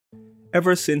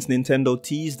Ever since Nintendo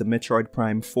teased the Metroid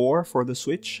Prime 4 for the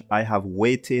Switch, I have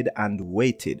waited and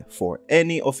waited for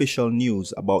any official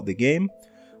news about the game,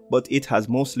 but it has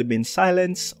mostly been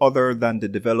silence other than the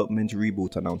development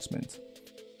reboot announcement.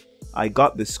 I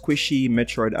got the squishy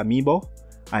Metroid Amiibo.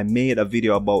 I made a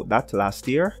video about that last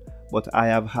year, but I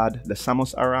have had the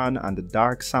Samus Aran and the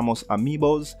Dark Samus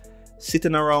Amiibos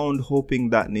sitting around hoping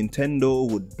that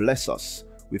Nintendo would bless us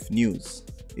with news.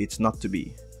 It's not to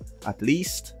be. At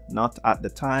least, not at the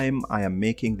time I am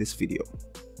making this video.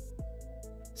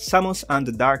 Samus and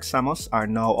the Dark Samus are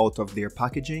now out of their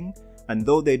packaging, and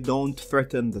though they don't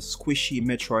threaten the squishy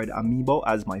Metroid Amiibo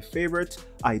as my favorite,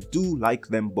 I do like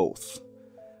them both.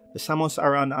 The Samus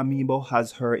Aran Amiibo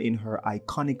has her in her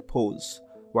iconic pose,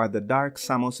 while the Dark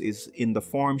Samus is in the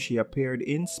form she appeared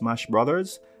in Smash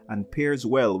Bros. And pairs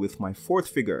well with my fourth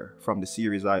figure from the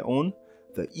series I own,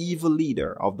 the evil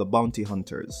leader of the bounty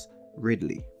hunters,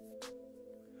 Ridley.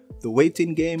 The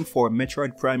waiting game for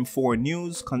Metroid Prime 4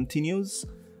 news continues,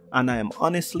 and I am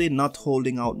honestly not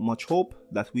holding out much hope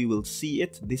that we will see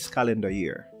it this calendar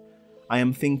year. I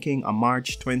am thinking a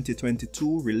March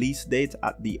 2022 release date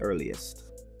at the earliest.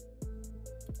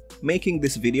 Making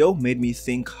this video made me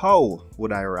think, how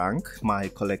would I rank my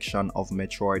collection of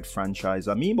Metroid franchise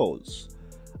Amiibos?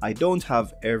 I don't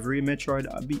have every Metroid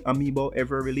Amiibo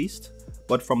ever released,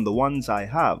 but from the ones I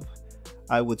have,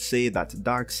 I would say that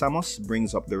Dark Samus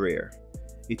brings up the rear.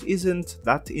 It isn't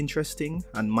that interesting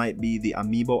and might be the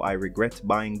Amiibo I regret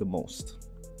buying the most.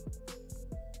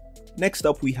 Next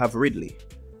up we have Ridley.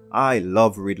 I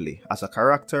love Ridley as a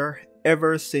character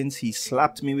ever since he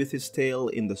slapped me with his tail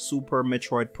in the Super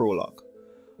Metroid prologue.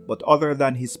 But other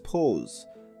than his pose,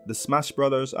 the Smash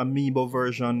Bros. Amiibo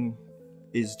version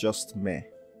is just meh.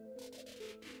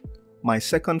 My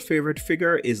second favorite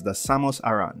figure is the Samus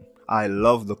Aran. I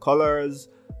love the colors,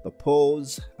 the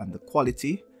pose, and the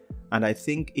quality, and I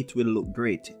think it will look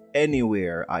great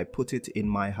anywhere I put it in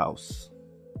my house.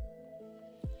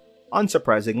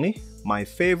 Unsurprisingly, my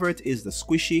favorite is the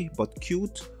squishy but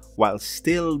cute, while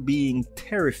still being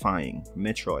terrifying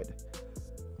Metroid.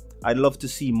 I'd love to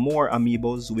see more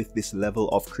Amiibos with this level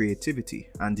of creativity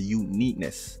and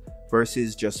uniqueness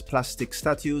versus just plastic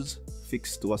statues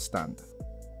fixed to a stand.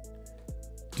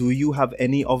 Do you have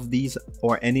any of these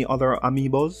or any other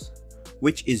Amiibos?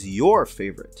 Which is your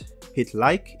favorite? Hit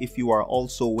like if you are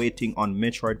also waiting on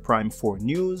Metroid Prime 4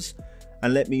 news,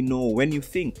 and let me know when you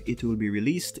think it will be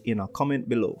released in a comment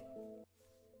below.